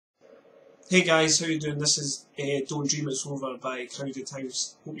Hey guys, how you doing? This is Don't Dream It's Over by Crowded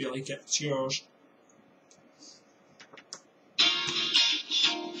House. Hope you like it. Cheers.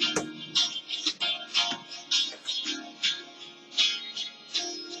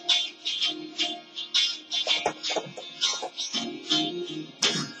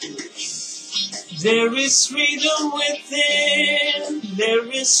 There is freedom within, there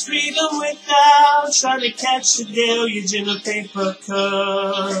is freedom without. Trying to catch the deluge in a paper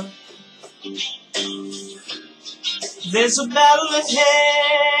cup. There's a battle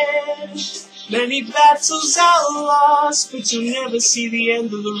ahead, many battles are lost, but you'll never see the end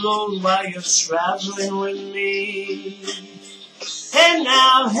of the road while you're traveling with me. Hey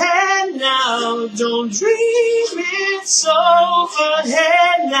now, don't dream it's over.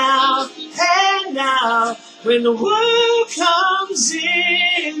 Hey now, when the world comes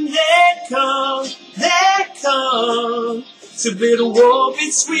in, they come to build a wall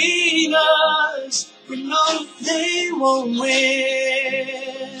between us. We know they won't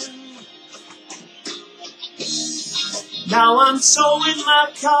win. Now I'm towing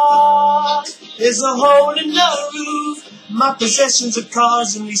my car, there's a hole in the roof. My possessions are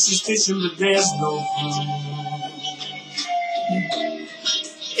cars and leases fishing, but there's no proof.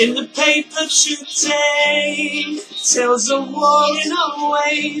 In the paper today tells a war in our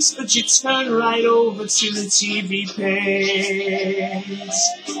ways, but you turn right over to the TV page.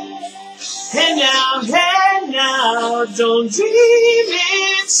 Hey now, don't dream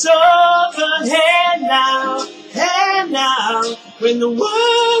it's over. Hey now, when the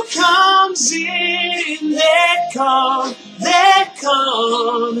world comes in, they come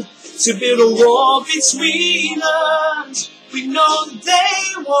to build a wall between us. We know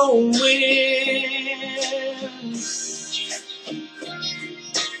they won't win.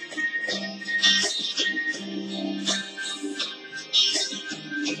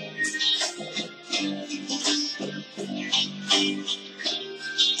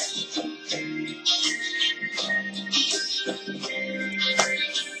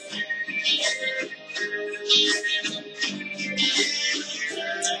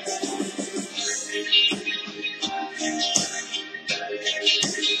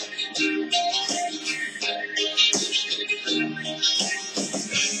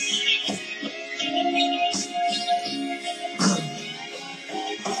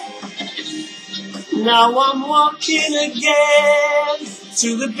 Now I'm walking again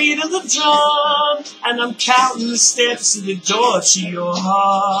to the beat of the drum, and I'm counting the steps to the door to your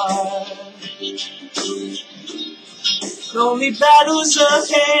heart. Only battles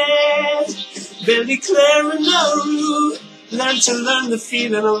ahead, barely clearing the route. Learn the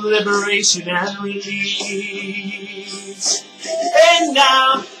feeling of liberation and release. Hey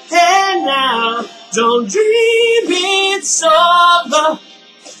now, don't dream it's over.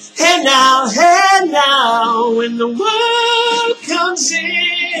 Hey now, when the world comes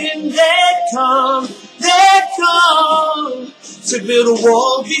in, they come to build a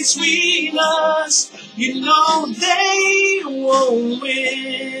wall between us. You know they won't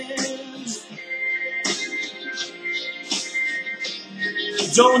win.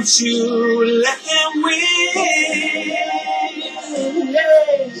 Don't you let them win.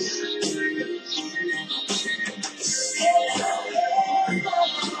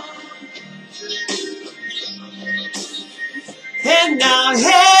 Hey now,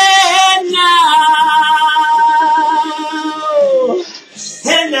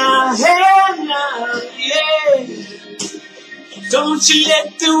 yeah. Don't you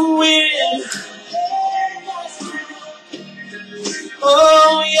let them win.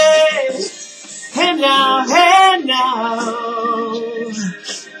 Oh yeah. Hey now. Hey now.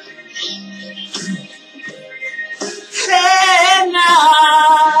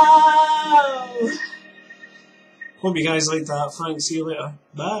 Hope you guys like that. Thanks. See you later.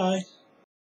 Bye.